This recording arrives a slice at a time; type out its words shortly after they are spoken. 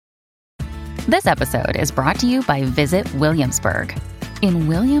This episode is brought to you by Visit Williamsburg. In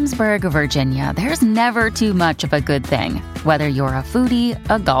Williamsburg, Virginia, there's never too much of a good thing. Whether you're a foodie,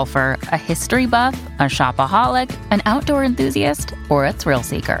 a golfer, a history buff, a shopaholic, an outdoor enthusiast, or a thrill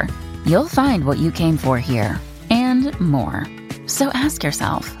seeker, you'll find what you came for here and more. So ask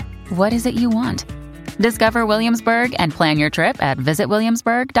yourself, what is it you want? Discover Williamsburg and plan your trip at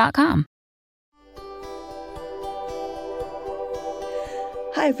visitwilliamsburg.com.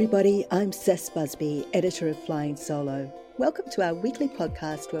 Hi everybody, I'm Cess Busby, editor of Flying Solo. Welcome to our weekly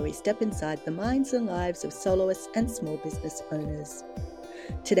podcast where we step inside the minds and lives of soloists and small business owners.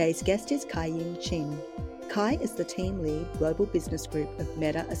 Today's guest is Kai-Ying Chin. Kai is the team lead global business group of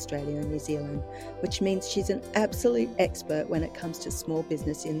Meta Australia and New Zealand, which means she's an absolute expert when it comes to small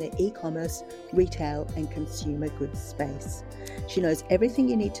business in the e-commerce, retail and consumer goods space. She knows everything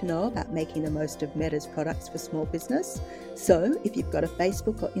you need to know about making the most of Meta's products for small business. So if you've got a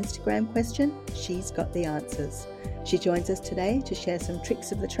Facebook or Instagram question, she's got the answers. She joins us today to share some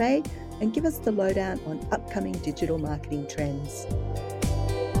tricks of the trade and give us the lowdown on upcoming digital marketing trends.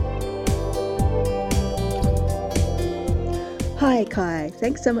 Hi Kai,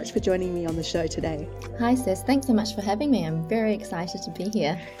 thanks so much for joining me on the show today. Hi Cess, thanks so much for having me. I'm very excited to be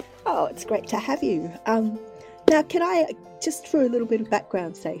here. Oh, it's great to have you. Now, can I, just for a little bit of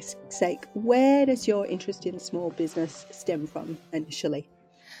background sake, where does your interest in small business stem from initially?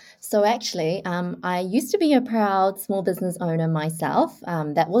 So actually, I used to be a proud small business owner myself.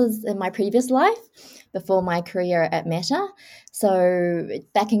 That was in my previous life before my career at Meta. So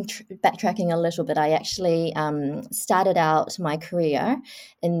backtracking a little bit, I actually started out my career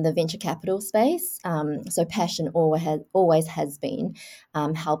in the venture capital space. So passion always has been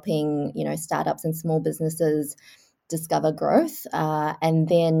helping, startups and small businesses discover growth. And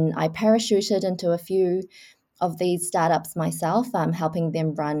then I parachuted into a few of these startups myself, helping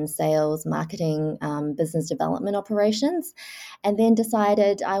them run sales, marketing, business development operations, and then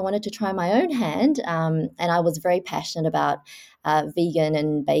decided I wanted to try my own hand. And I was very passionate about vegan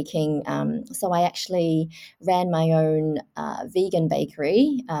and baking. So I actually ran my own vegan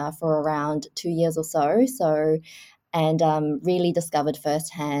bakery for around 2 years or so. And really discovered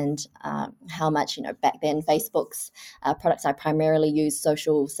firsthand how much, back then Facebook's products, I primarily use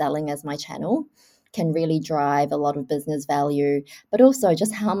social selling as my channel, can really drive a lot of business value, but also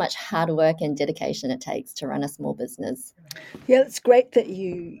just how much hard work and dedication it takes to run a small business. Yeah, it's great that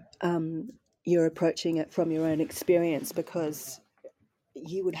you're approaching it from your own experience, because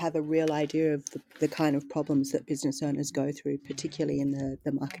you would have a real idea of the kind of problems that business owners go through, particularly in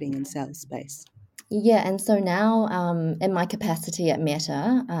the marketing and sales space. Yeah, and so now in my capacity at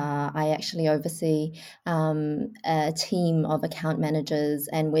Meta, I actually oversee a team of account managers,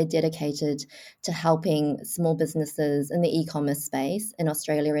 and we're dedicated to helping small businesses in the e-commerce space in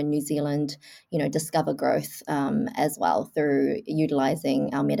Australia and New Zealand, discover growth as well through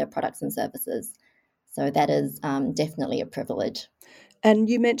utilizing our Meta products and services. So that is definitely a privilege. And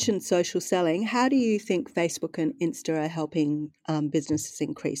you mentioned social selling. How do you think Facebook and Insta are helping businesses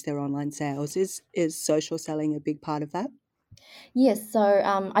increase their online sales? Is social selling a big part of that? Yes, so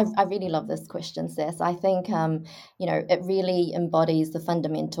I really love this question, Cess. I think, it really embodies the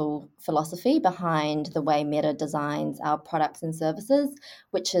fundamental philosophy behind the way Meta designs our products and services,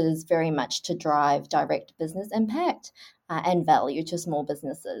 which is very much to drive direct business impact and value to small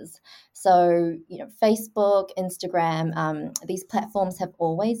businesses. So, Facebook, Instagram, these platforms have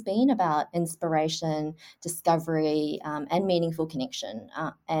always been about inspiration, discovery, and meaningful connection.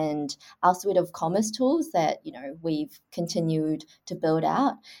 And our suite of commerce tools that, we've continued to build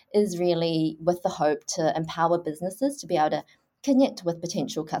out is really with the hope to empower businesses to be able to connect with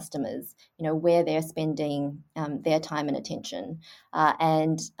potential customers, where they're spending their time and attention.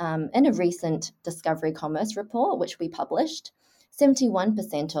 And in a recent Discovery Commerce report, which we published,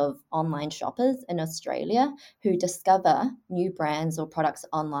 71% of online shoppers in Australia who discover new brands or products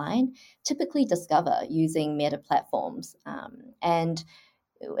online typically discover using Meta platforms. And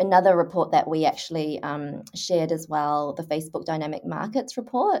another report that we actually shared as well, the Facebook Dynamic Markets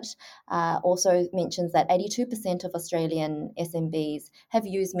report, also mentions that 82% of Australian SMBs have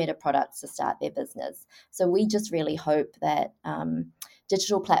used Meta products to start their business. So we just really hope that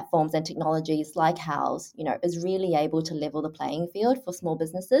digital platforms and technologies like Houzz, is really able to level the playing field for small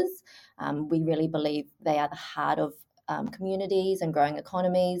businesses. We really believe they are the heart of communities and growing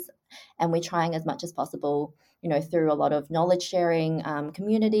economies, and we're trying as much as possible, through a lot of knowledge sharing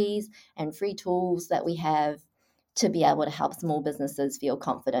communities and free tools that we have, to be able to help small businesses feel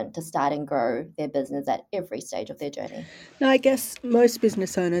confident to start and grow their business at every stage of their journey. Now, I guess most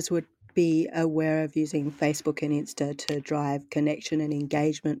business owners would be aware of using Facebook and Insta to drive connection and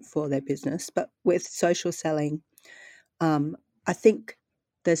engagement for their business. But with social selling, I think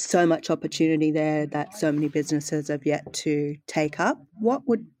there's so much opportunity there that so many businesses have yet to take up. What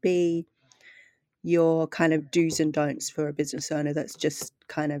would be your kind of do's and don'ts for a business owner that's just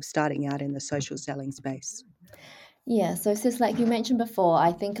kind of starting out in the social selling space? Yeah, so sis, like you mentioned before,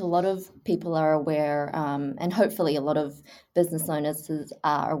 I think a lot of people are aware, and hopefully a lot of business owners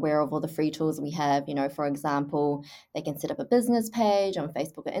are aware of all the free tools we have. For example, they can set up a business page on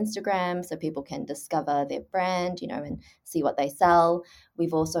Facebook or Instagram so people can discover their brand, and see what they sell.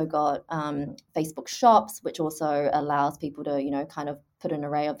 We've also got Facebook shops, which also allows people to, kind of put an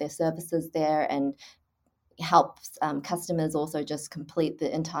array of their services there and helps customers also just complete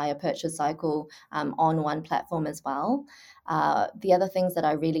the entire purchase cycle on one platform as well. The other things that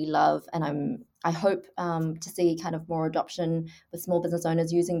I really love, and I hope to see kind of more adoption with small business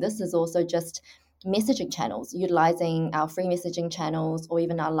owners using this, is also just messaging channels, utilizing our free messaging channels or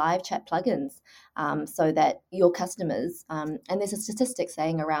even our live chat plugins, so that your customers, and there's a statistic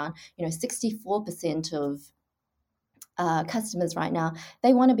saying around 64% of customers right now,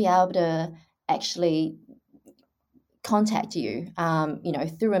 they want to be able to actually contact you,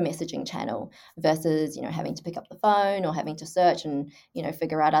 through a messaging channel versus, having to pick up the phone or having to search and,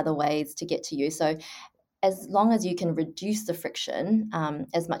 figure out other ways to get to you. So as long as you can reduce the friction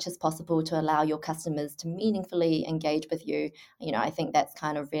as much as possible to allow your customers to meaningfully engage with you, I think that's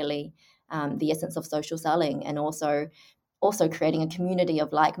kind of really the essence of social selling, and also creating a community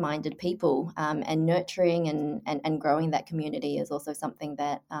of like-minded people, and nurturing and growing that community is also something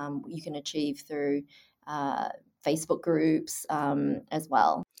that you can achieve through Facebook groups as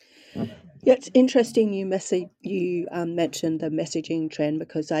well. Yeah, it's interesting you mentioned the messaging trend,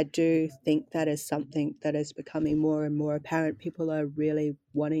 because I do think that is something that is becoming more and more apparent. People are really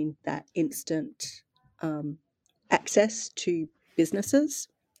wanting that instant access to businesses,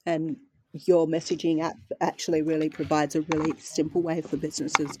 and your messaging app actually really provides a really simple way for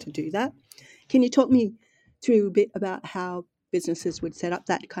businesses to do that. Can you talk me through a bit about how businesses would set up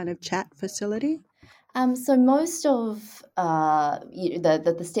that kind of chat facility? So most of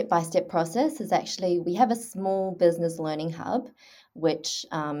the step-by-step process is actually, we have a small business learning hub, which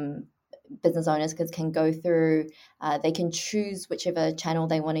business owners can go through. They can choose whichever channel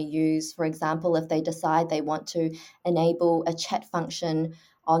they want to use. For example, if they decide they want to enable a chat function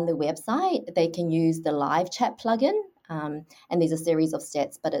on the website, they can use the live chat plugin. And there's a series of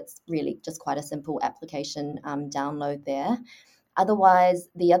steps, but it's really just quite a simple application download there. Otherwise,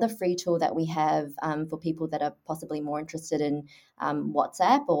 the other free tool that we have for people that are possibly more interested in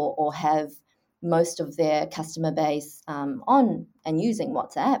WhatsApp, or have most of their customer base on and using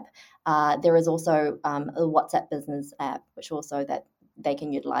WhatsApp, there is also a WhatsApp business app, which also that they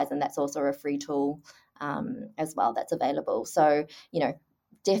can utilize, and that's also a free tool as well that's available. So,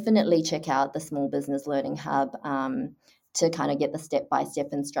 definitely check out the Small Business Learning Hub to kind of get the step-by-step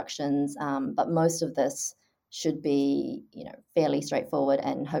instructions. But most of this should be, fairly straightforward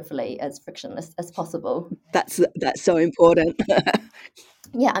and hopefully as frictionless as possible. That's so important.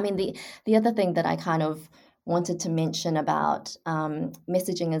 Yeah, I mean, the other thing that I kind of wanted to mention about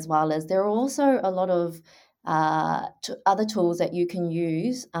messaging as well is there are also a lot of other tools that you can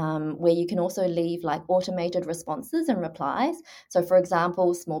use where you can also leave like automated responses and replies. So for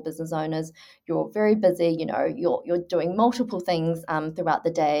example, small business owners, you're very busy, you're doing multiple things throughout the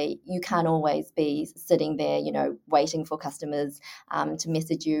day. You can't always be sitting there, waiting for customers to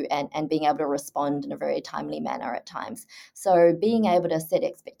message you and being able to respond in a very timely manner at times. So being able to set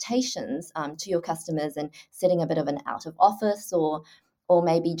expectations to your customers and setting a bit of an out of office, or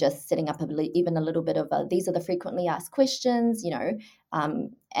maybe just setting up even a little bit of these are the frequently asked questions,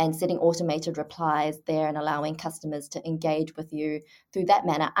 and setting automated replies there and allowing customers to engage with you through that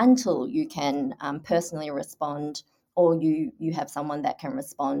manner until you can personally respond, or you have someone that can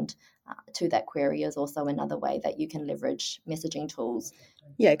respond to that query, is also another way that you can leverage messaging tools.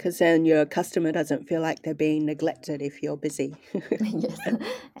 Yeah, because then your customer doesn't feel like they're being neglected if you're busy. Yes,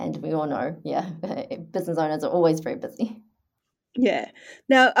 and we all know, business owners are always very busy. Yeah.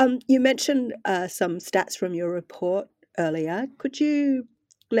 Now, you mentioned some stats from your report earlier. Could you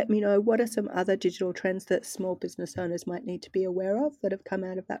let me know what are some other digital trends that small business owners might need to be aware of that have come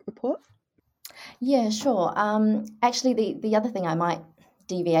out of that report? Yeah, sure. Actually, the other thing, I might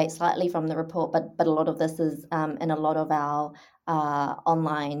deviate slightly from the report, but a lot of this is in a lot of our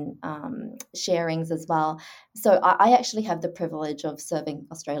online sharings as well. So I actually have the privilege of serving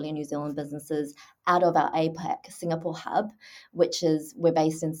Australian New Zealand businesses out of our APAC Singapore hub, which is, we're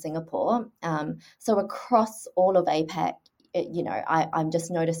based in Singapore. So across all of APAC, I'm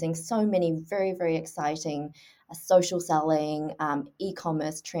just noticing so many very, very exciting social selling,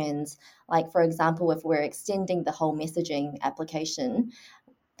 e-commerce trends. Like, for example, if we're extending the whole messaging application,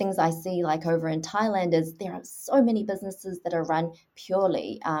 things I see like over in Thailand is there are so many businesses that are run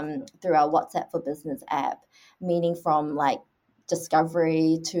purely through our WhatsApp for Business app, meaning from like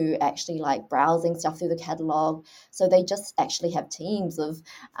discovery to actually like browsing stuff through the catalog. So they just actually have teams of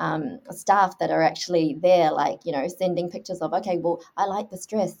staff that are actually there, like, sending pictures of, okay, well, I like this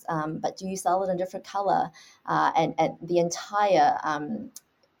dress, but do you sell it in a different color? And the entire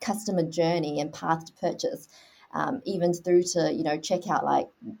customer journey and path to purchase, even through to, checkout, like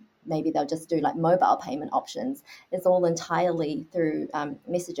maybe they'll just do like mobile payment options. It's all entirely through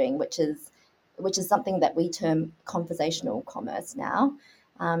messaging, which is something that we term conversational commerce now.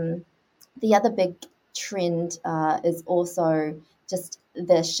 The other big trend is also just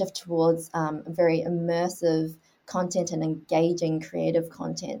the shift towards very immersive content and engaging creative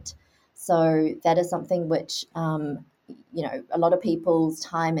content. So that is something which a lot of people's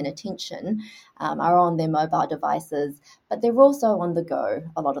time and attention are on their mobile devices, but they're also on the go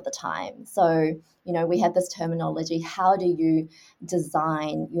a lot of the time. So, we have this terminology: how do you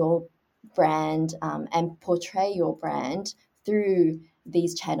design your brand and portray your brand through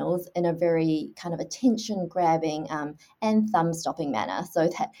these channels in a very kind of attention grabbing and thumb stopping manner, so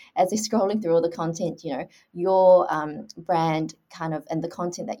that as they're scrolling through all the content, your brand kind of, and the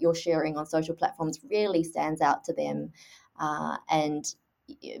content that you're sharing on social platforms really stands out to them and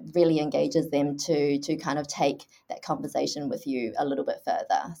it really engages them to kind of take that conversation with you a little bit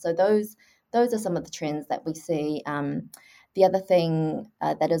further. So those are some of the trends that we see. The other thing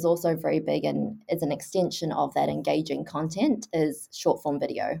that is also very big and is an extension of that engaging content is short form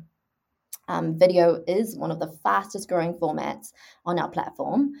video. Video is one of the fastest growing formats on our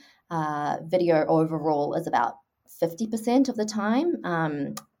platform. Video overall is about 50% of the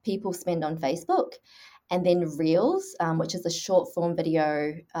time people spend on Facebook. And then Reels, which is a short form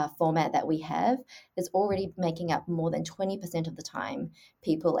video format that we have, is already making up more than 20% of the time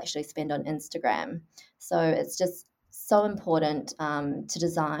people actually spend on Instagram. So it's just so important to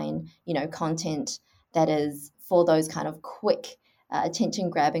design, content that is for those kind of quick attention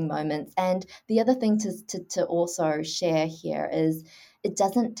grabbing moments. And the other thing to also share here is it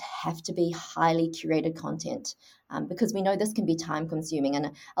doesn't have to be highly curated content because we know this can be time consuming,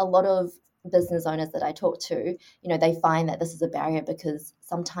 and a lot of business owners that I talk to, they find that this is a barrier because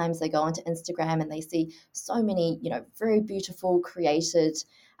sometimes they go onto Instagram and they see so many, very beautiful created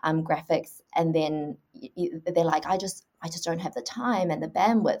graphics, and then they're like, I just don't have the time and the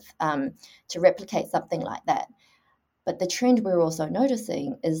bandwidth to replicate something like that. But the trend we're also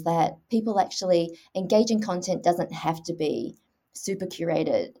noticing is that people actually engaging content doesn't have to be super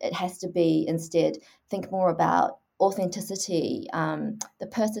curated. It has to be, instead, think more about authenticity, the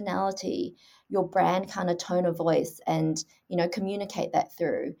personality, your brand kind of tone of voice, and communicate that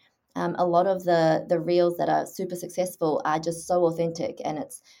through. A lot of the reels that are super successful are just so authentic, and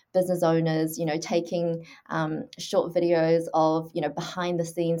it's business owners, taking short videos of behind the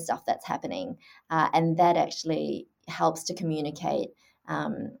scenes stuff that's happening, and that actually helps to communicate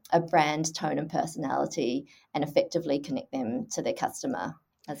a brand tone and personality and effectively connect them to their customer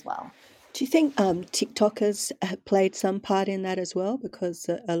as well. Do you think TikTokers have played some part in that as well? Because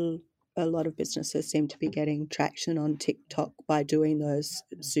a lot of businesses seem to be getting traction on TikTok by doing those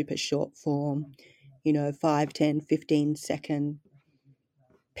super short form, 5, 10, 15-second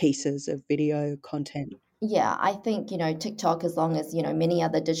pieces of video content. Yeah, I think, TikTok, as long as, many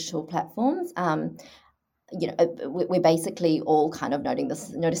other digital platforms, we're basically all kind of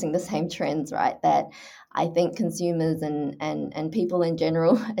noticing the same trends, right? That I think consumers and people in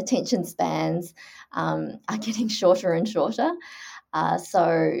general, attention spans are getting shorter and shorter.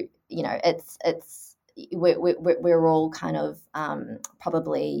 So we're all kind of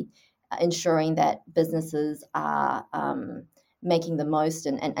probably ensuring that businesses are making the most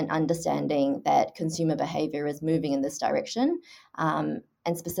and understanding that consumer behavior is moving in this direction, and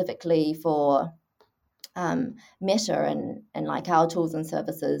specifically for Meta and like our tools and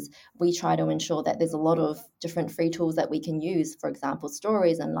services, we try to ensure that there's a lot of different free tools that we can use, for example,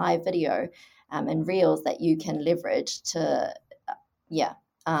 stories and live video and reels that you can leverage to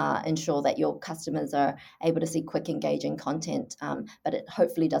ensure that your customers are able to see quick, engaging content, but it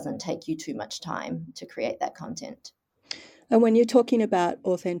hopefully doesn't take you too much time to create that content. And when you're talking about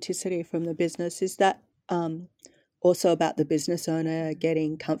authenticity from the business, is that also about the business owner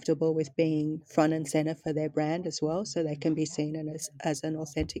getting comfortable with being front and center for their brand as well, so they can be seen as an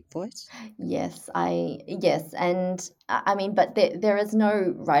authentic voice? Yes, and I mean, but there is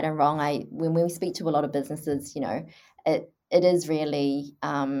no right and wrong. When we speak to a lot of businesses, it is really,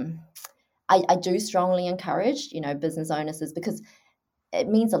 I do strongly encourage, business owners, is because it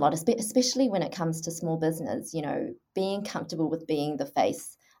means a lot, especially when it comes to small business, being comfortable with being the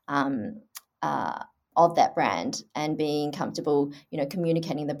face of that brand and being comfortable,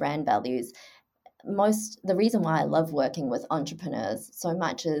 communicating the brand values. The reason why I love working with entrepreneurs so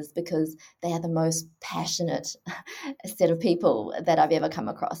much is because they are the most passionate set of people that I've ever come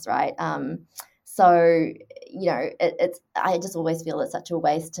across, right? So, I just always feel it's such a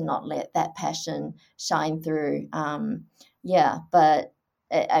waste to not let that passion shine through. But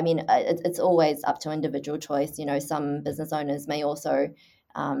it's always up to individual choice. Some business owners may also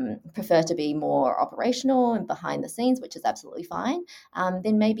prefer to be more operational and behind the scenes, which is absolutely fine.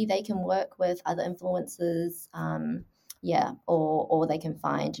 Then maybe they can work with other influencers, or they can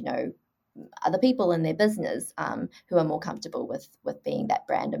find, other people in their business who are more comfortable with being that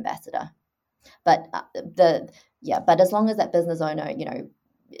brand ambassador. But but as long as that business owner,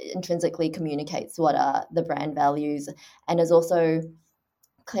 intrinsically communicates what are the brand values and is also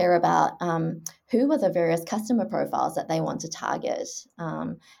clear about who are the various customer profiles that they want to target.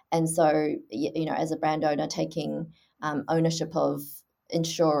 And so, as a brand owner, taking ownership of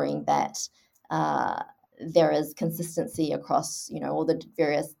ensuring that there is consistency across, all the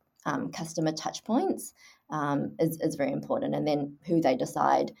various customer touch points is very important. And then who they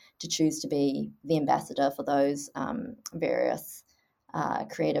decide to choose to be the ambassador for those various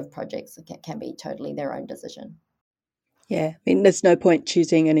creative projects can be totally their own decision. Yeah, there's no point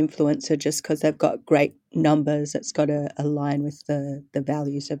choosing an influencer just because they've got great numbers. It's got to align with the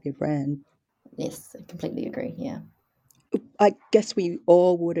values of your brand. Yes, I completely agree, yeah. I guess we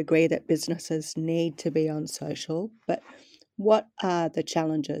all would agree that businesses need to be on social, but what are the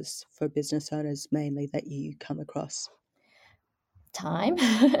challenges for business owners mainly that you come across? Time.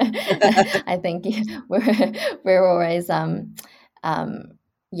 I think we're always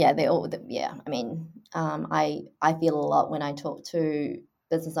they all I feel a lot when I talk to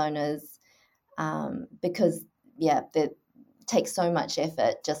business owners because it takes so much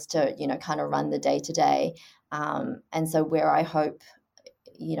effort just to kind of run the day to day, and so where I hope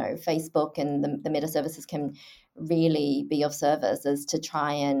Facebook and the meta services can really be of service is to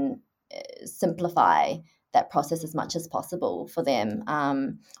try and simplify that process as much as possible for them,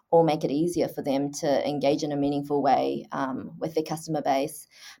 or make it easier for them to engage in a meaningful way with their customer base.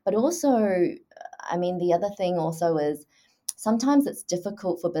 But also, the other thing also is sometimes it's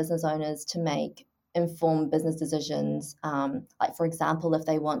difficult for business owners to make informed business decisions. Like, for example, if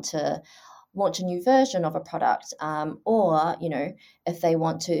they want to launch a new version of a product, or if they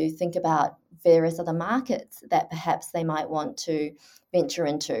want to think about various other markets that perhaps they might want to venture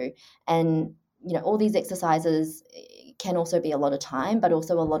into. And all these exercises can also be a lot of time, but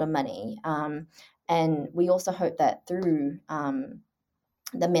also a lot of money. And we also hope that through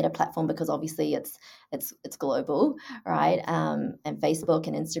the Meta platform, because obviously it's global, right? And Facebook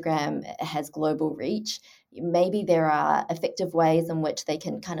and Instagram has global reach. Maybe there are effective ways in which they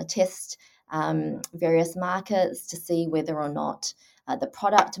can kind of test various markets to see whether or not the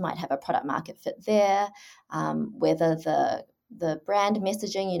product might have a product market fit there, whether the brand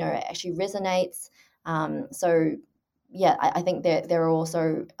messaging, actually resonates. I think there are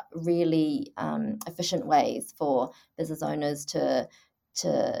also really efficient ways for business owners to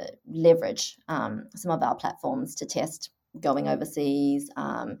leverage some of our platforms to test going overseas,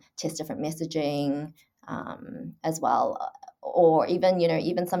 test different messaging as well, or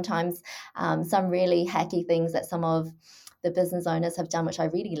even sometimes some really hacky things that some of the business owners have done, which I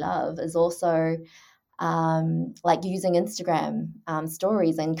really love, is also like using Instagram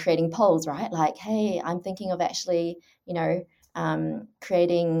stories and creating polls, right? Like, hey, I'm thinking of actually,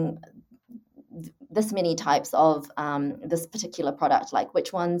 creating this many types of this particular product. Like,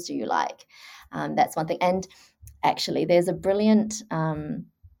 which ones do you like? That's one thing. And actually, there's a brilliant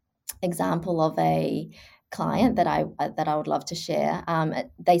example of a client that I would love to share.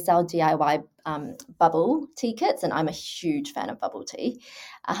 They sell DIY bubble tea kits, and I'm a huge fan of bubble tea.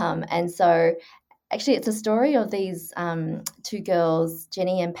 And so actually, it's a story of these two girls,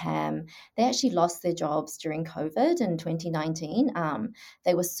 Jenny and Pam. They actually lost their jobs during COVID in 2019.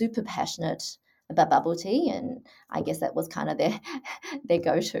 They were super passionate about bubble tea, and I guess that was kind of their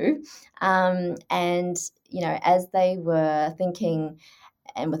go-to. And as they were thinking,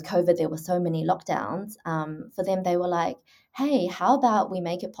 and with COVID, there were so many lockdowns. For them, they were like, "Hey, how about we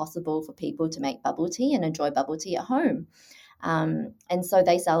make it possible for people to make bubble tea and enjoy bubble tea at home?" And so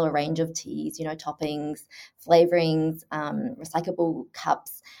they sell a range of teas, toppings, flavorings, recyclable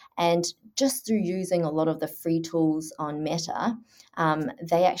cups. And just through using a lot of the free tools on Meta,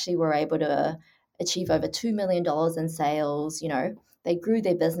 they actually were able to achieve over $2 million in sales. They grew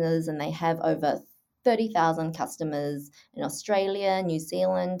their business and they have over 30,000 customers in Australia, New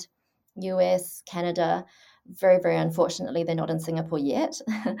Zealand, US, Canada. Very, very unfortunately, they're not in Singapore yet.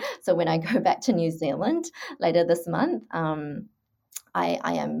 So when I go back to New Zealand later this month, I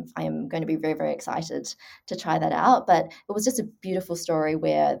am going to be very, very excited to try that out. But it was just a beautiful story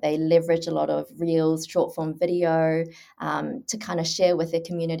where they leverage a lot of reels, short form video, to kind of share with their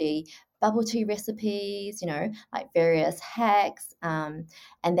community bubble tea recipes, like various hacks. And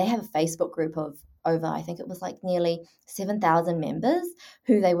they have a Facebook group of over, I think it was like nearly 7,000 members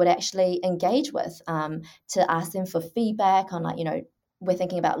who they would actually engage with, to ask them for feedback on, like, we're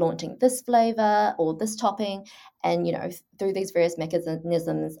thinking about launching this flavor or this topping. And, through these various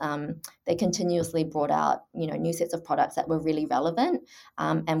mechanisms, they continuously brought out, new sets of products that were really relevant,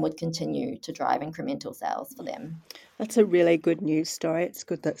 and would continue to drive incremental sales for them. That's a really good news story. It's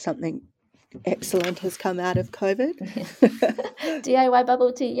good that something excellent has come out of COVID. DIY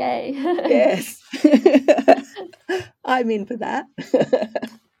bubble tea, yay. Yes. I'm in for that.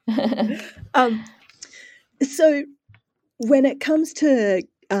 So when it comes to,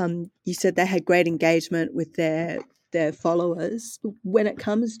 you said they had great engagement with their followers. When it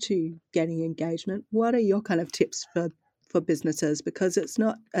comes to getting engagement, what are your kind of tips for businesses? Because it's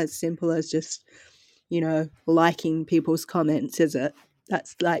not as simple as just, liking people's comments, is it?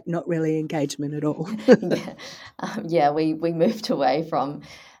 That's like not really engagement at all. Yeah, we moved away from,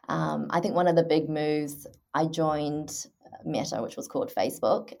 I think one of the big moves, I joined Meta, which was called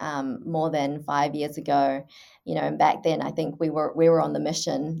Facebook, more than 5 years ago. And back then I think we were on the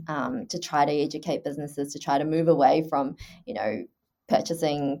mission, to try to educate businesses to try to move away from,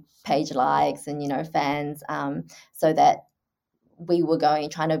 purchasing page likes and, fans, so that we were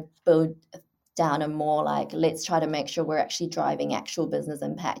trying to build down a more like, let's try to make sure we're actually driving actual business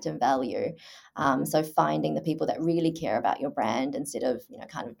impact and value. So finding the people that really care about your brand instead of,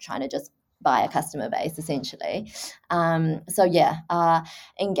 kind of trying to just buy a customer base, essentially.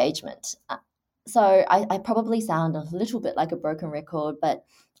 Engagement. So I probably sound a little bit like a broken record, but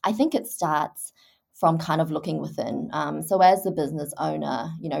I think it starts from kind of looking within. So as the business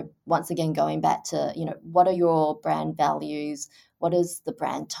owner, once again, going back to, what are your brand values? What is the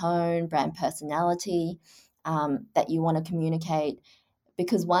brand tone, brand personality, that you want to communicate?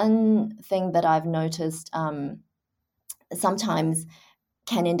 Because one thing that I've noticed, sometimes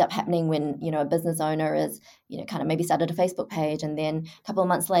can end up happening when, a business owner is, kind of maybe started a Facebook page, and then a couple of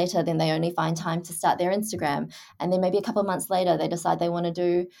months later, then they only find time to start their Instagram. And then maybe a couple of months later, they decide they want to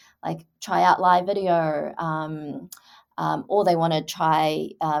do try out live video, or they want to try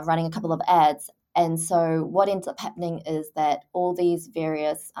running a couple of ads. And so what ends up happening is that all these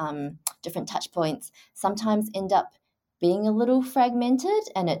various different touch points sometimes end up being a little fragmented,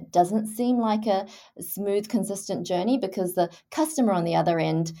 and it doesn't seem like a smooth, consistent journey, because the customer on the other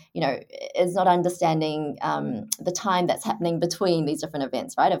end, is not understanding the time that's happening between these different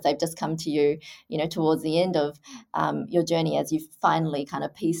events, right? If they've just come to you, towards the end of your journey, as you've finally kind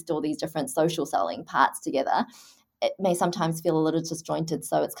of pieced all these different social selling parts together, it may sometimes feel a little disjointed.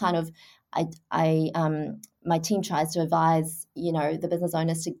 So it's kind of, my team tries to advise, the business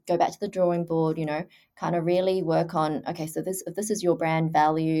owners to go back to the drawing board, kind of really work on, okay, so if this is your brand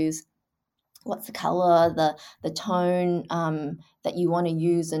values, what's the color, the tone that you want to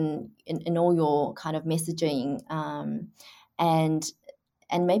use in all your kind of messaging,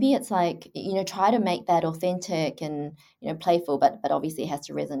 and maybe it's like, try to make that authentic and, playful, but obviously it has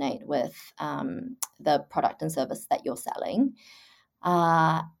to resonate with the product and service that you're selling.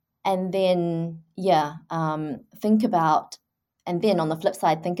 And then, think about, and then on the flip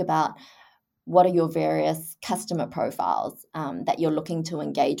side, think about what are your various customer profiles that you're looking to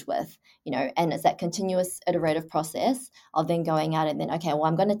engage with, and it's that continuous iterative process of then going out and then, okay, well,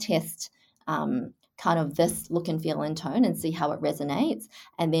 I'm going to test kind of this look and feel and tone and see how it resonates.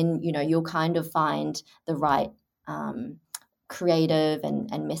 And then, you'll kind of find the right creative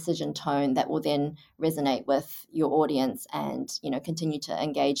and message and tone that will then resonate with your audience and, continue to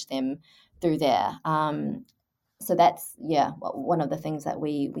engage them through there. So that's, one of the things that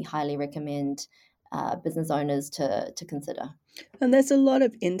we highly recommend business owners to consider. And there's a lot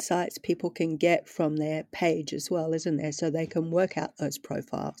of insights people can get from their page as well, isn't there? So they can work out those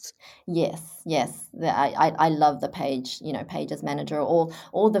profiles. Yes. I love the page, Pages Manager,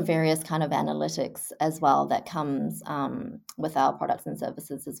 all the various kind of analytics as well that comes with our products and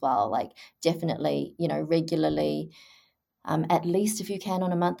services as well. Like definitely, regularly, at least if you can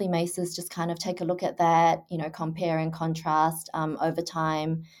on a monthly basis, just kind of take a look at that, compare and contrast over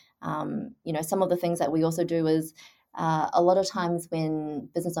time. Some of the things that we also do is a lot of times when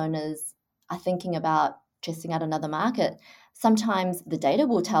business owners are thinking about testing out another market, sometimes the data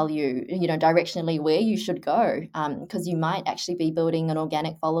will tell you, directionally where you should go, because you might actually be building an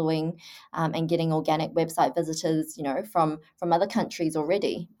organic following and getting organic website visitors, from other countries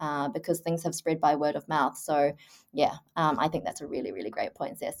already, because things have spread by word of mouth. So, yeah, I think that's a really, really great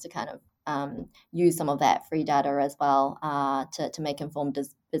point, Cess, to kind of use some of that free data as well to make informed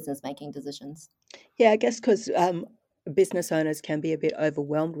business making decisions. Yeah, I guess because business owners can be a bit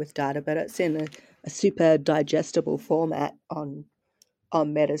overwhelmed with data, but it's in a super digestible format on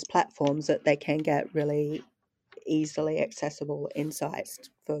Meta's platforms that they can get really easily accessible insights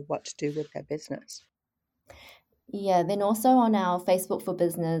for what to do with their business. Yeah, then also on our Facebook for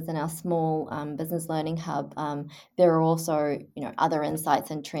Business and our small business learning hub, there are also other insights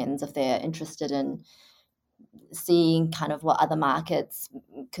and trends if they're interested in seeing kind of what other markets,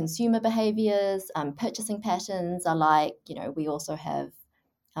 consumer behaviors, purchasing patterns are like. We also have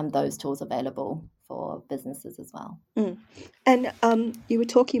those tools available for businesses as well. Mm. And you were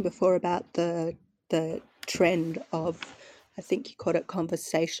talking before about the trend of, I think you called it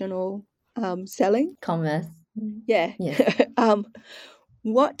conversational selling. Commerce. Yeah. Yes. How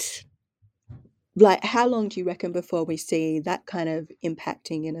long do you reckon before we see that kind of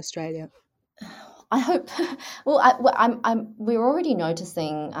impacting in Australia? I hope. Well, we're already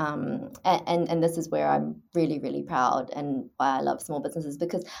noticing, and this is where I'm really, really proud, and why I love small businesses,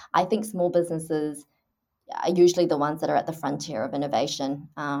 because I think small businesses are usually the ones that are at the frontier of innovation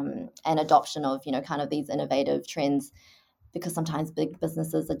and adoption of kind of these innovative trends, because sometimes big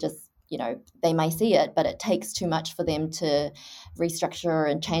businesses are just they may see it, but it takes too much for them to restructure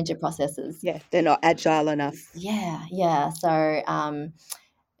and change their processes. Yeah, they're not agile enough. Yeah. So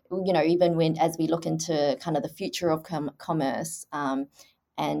even as we look into kind of the future of commerce,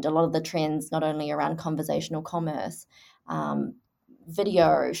 and a lot of the trends, not only around conversational commerce,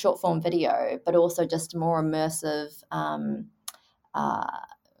 video, short form video, but also just more immersive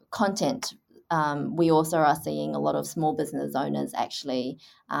content. We also are seeing a lot of small business owners actually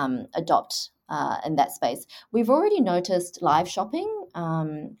adopt in that space. We've already noticed live shopping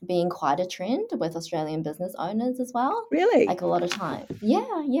being quite a trend with Australian business owners as well. Really? Like a lot of time.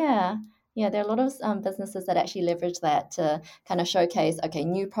 Yeah. There are a lot of businesses that actually leverage that to kind of showcase,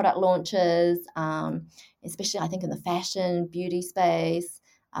 new product launches, especially I think in the fashion, beauty space.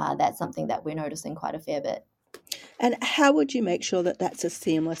 That's something that we're noticing quite a fair bit. And how would you make sure that that's a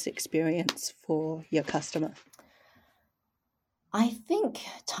seamless experience for your customer? I think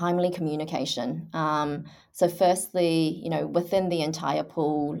timely communication. So firstly, within the entire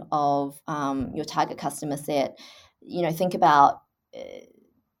pool of your target customer set, think about,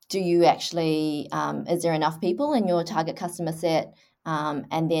 do you actually, is there enough people in your target customer set?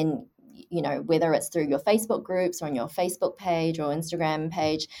 And then, whether it's through your Facebook groups or on your Facebook page or Instagram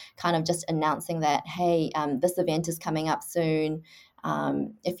page, kind of just announcing that, hey, this event is coming up soon.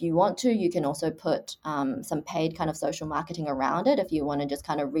 If you want to, you can also put some paid kind of social marketing around it if you want to just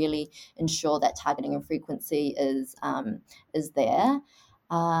kind of really ensure that targeting and frequency is there.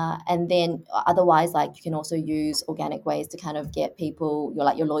 And then otherwise, like, you can also use organic ways to kind of get people,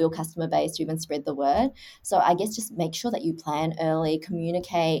 your loyal customer base, to even spread the word. So I guess just make sure that you plan early,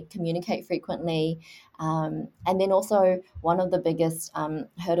 communicate frequently. And then also one of the biggest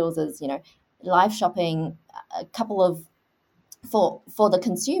hurdles is, live shopping, a couple of, for the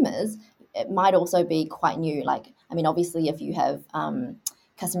consumers, it might also be quite new. Like, I mean, obviously if you have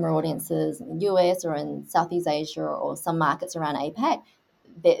customer audiences in the US or in Southeast Asia or some markets around APAC,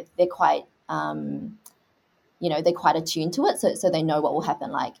 they're quite they're quite attuned to it, so they know what will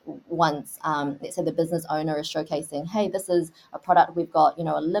happen. Like, once let's say the business owner is showcasing, hey, this is a product, we've got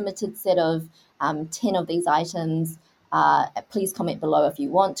a limited set of 10 of these items, please comment below if you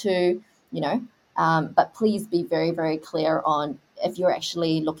want to, but please be very, very clear on if you're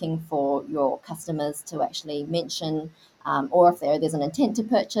actually looking for your customers to actually mention, or if there's an intent to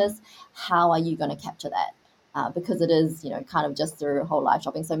purchase, how are you going to capture that? Because it is, kind of just through whole live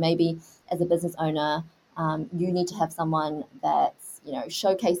shopping. So maybe as a business owner, you need to have someone that's,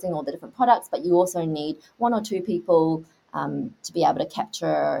 showcasing all the different products, but you also need one or two people to be able to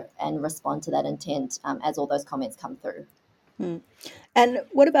capture and respond to that intent as all those comments come through. And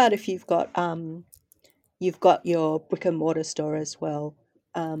what about if you've got your brick and mortar store as well?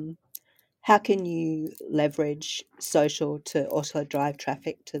 How can you leverage social to also drive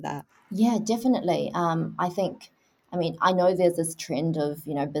traffic to that? Yeah, definitely. I know there's this trend of,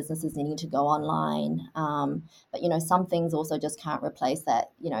 businesses needing to go online, but, some things also just can't replace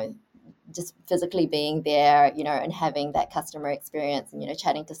that, just physically being there, and having that customer experience and,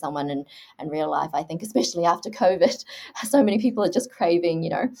 chatting to someone in real life. I think especially after COVID, so many people are just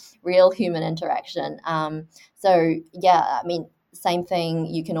craving, real human interaction. So yeah, I mean, same thing.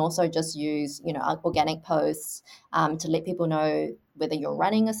 You can also just use, organic posts to let people know whether you're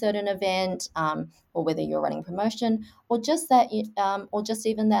running a certain event, or whether you're running promotion, or just that, or just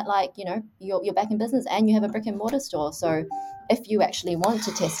even that, like, you're back in business and you have a brick and mortar store. So if you actually want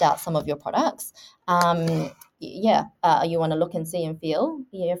to test out some of your products, you want to look and see and feel,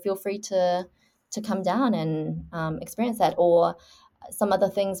 feel free to come down and experience that. Or some other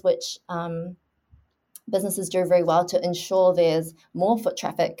things which businesses do very well to ensure there's more foot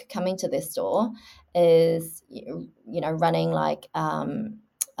traffic coming to their store is, running like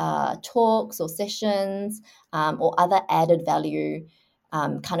talks or sessions, or other added value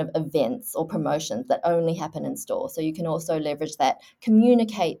kind of events or promotions that only happen in store. So you can also leverage that,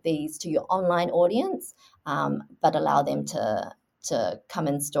 communicate these to your online audience, but allow them to come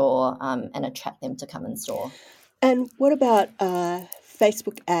in store, and attract them to come in store. And what about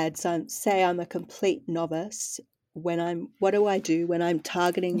Facebook ads? Say I'm a complete novice. What do I do when I'm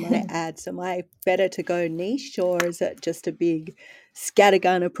targeting my ads? Am I better to go niche, or is it just a big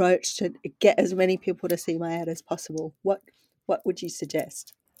scattergun approach to get as many people to see my ad as possible? What would you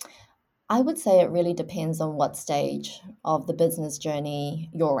suggest? I would say it really depends on what stage of the business journey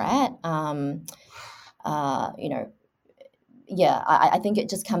you're at. I think it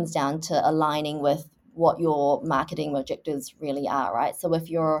just comes down to aligning with what your marketing objectives really are, right? So if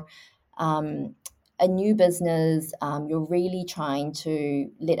you're a new business, you're really trying to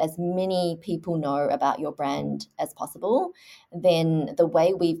let as many people know about your brand as possible, then the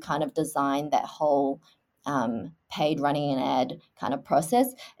way we've kind of designed that whole paid running an ad kind of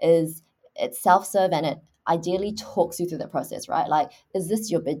process is it's self-serve, and it ideally talks you through the process, right? Like, is this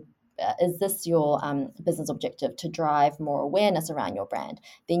your business objective to drive more awareness around your brand?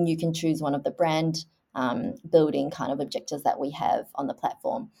 Then you can choose one of the brand building kind of objectives that we have on the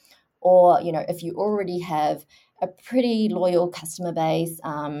platform. Or, if you already have a pretty loyal customer base,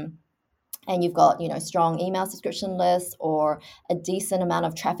 and you've got, strong email subscription lists or a decent amount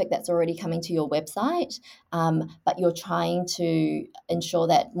of traffic that's already coming to your website, but you're trying to ensure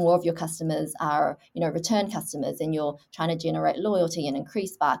that more of your customers are, return customers, and you're trying to generate loyalty and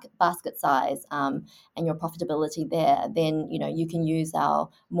increase basket size, and your profitability there, then, you can use our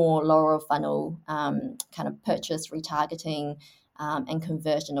more lower funnel kind of purchase retargeting and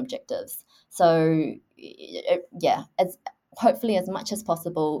conversion objectives. So as hopefully as much as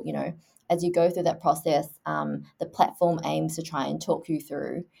possible, as you go through that process, the platform aims to try and talk you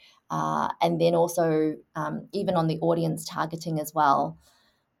through. And then also, even on the audience targeting as well,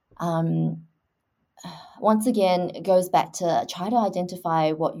 once again, it goes back to try to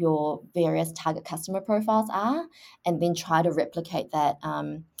identify what your various target customer profiles are, and then try to replicate that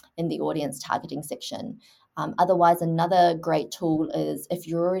in the audience targeting section. Otherwise, another great tool is if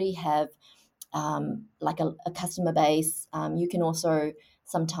you already have like a customer base, you can also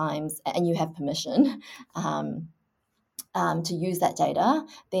sometimes, and you have permission to use that data,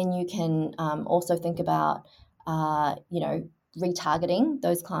 then you can also think about, retargeting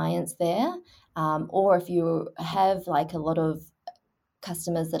those clients there. Or if you have like a lot of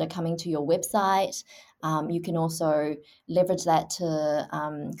customers that are coming to your website, you can also leverage that to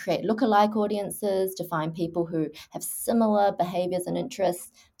create lookalike audiences, to find people who have similar behaviors and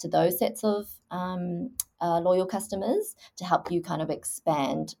interests to those sets of loyal customers, to help you kind of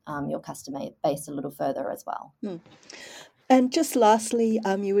expand your customer base a little further as well. And just lastly,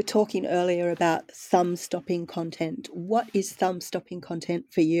 you were talking earlier about thumb-stopping content. What is thumb-stopping content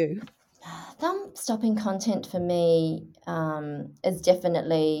for you? Thumb-stopping content for me is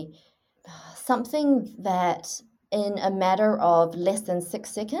definitely something that in a matter of less than 6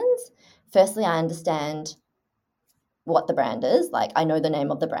 seconds, firstly, I understand what the brand is. Like, I know the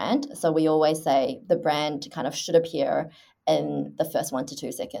name of the brand. So we always say the brand kind of should appear in the first 1 to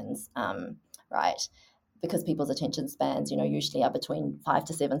 2 seconds, right? Because people's attention spans, usually are between 5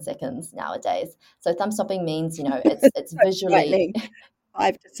 to 7 seconds nowadays. So thumb stopping means, it's visually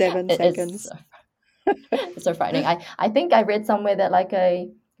 5 to 7 seconds. It's so frightening. I think I read somewhere that like a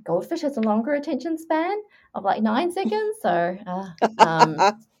goldfish has a longer attention span of like 9 seconds. So,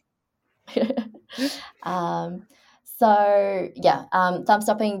 thumb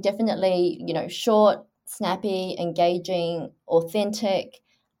stopping definitely, short, snappy, engaging, authentic.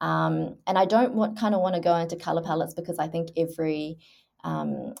 And I don't want to go into color palettes, because I think every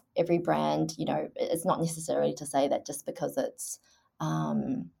brand, it's not necessarily to say that just because it's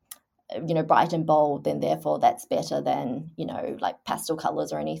bright and bold, then therefore that's better than, like pastel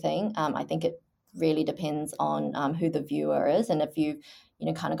colors or anything. I think it really depends on who the viewer is. And if you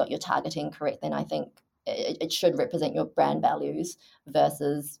kind of got your targeting correct, then I think it should represent your brand values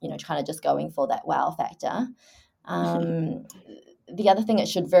versus, kind of just going for that wow factor. The other thing, it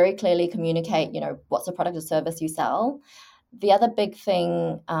should very clearly communicate, what's the product or service you sell. The other big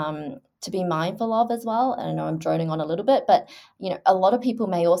thing to be mindful of as well, and I know I'm droning on a little bit, but a lot of people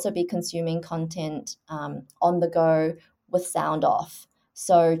may also be consuming content on the go with sound off.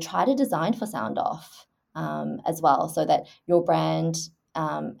 So try to design for sound off as well, so that your brand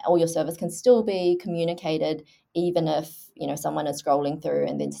or your service can still be communicated, even if someone is scrolling through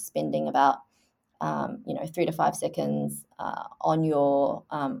and then spending about 3 to 5 seconds on your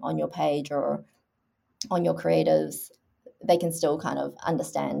page or on your creatives. They can still kind of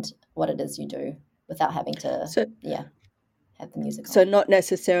understand what it is you do without having to have the music on. So not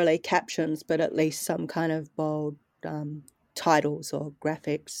necessarily captions, but at least some kind of bold titles or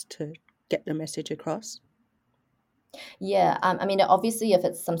graphics to get the message across. Yeah, I mean, obviously, if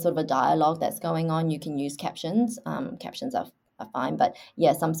it's some sort of a dialogue that's going on, you can use captions. Captions are fine, but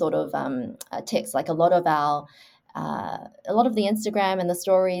yeah, some sort of text. Like a lot of the Instagram and the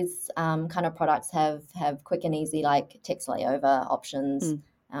stories kind of products have quick and easy like text layover options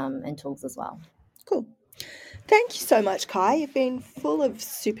and tools as well. Cool. Thank you so much, Kai. You've been full of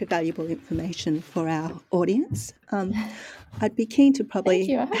super valuable information for our audience. I'd be keen to probably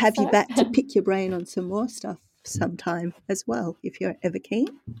have you back to pick your brain on some more stuff sometime as well, if you're ever keen.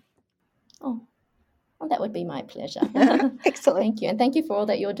 Oh, well, that would be my pleasure. Excellent. Thank you. And thank you for all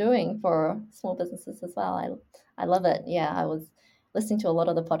that you're doing for small businesses as well. I love it. Yeah, I was listening to a lot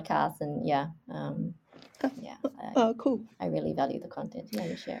of the podcasts and cool. I really value the content. Yeah,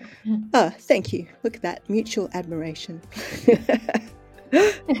 you share. Oh, thank you. Look at that. Mutual admiration.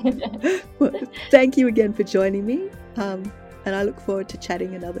 Well, thank you again for joining me. And I look forward to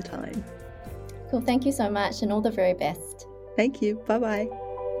chatting another time. Cool. Thank you so much and all the very best. Thank you. Bye-bye.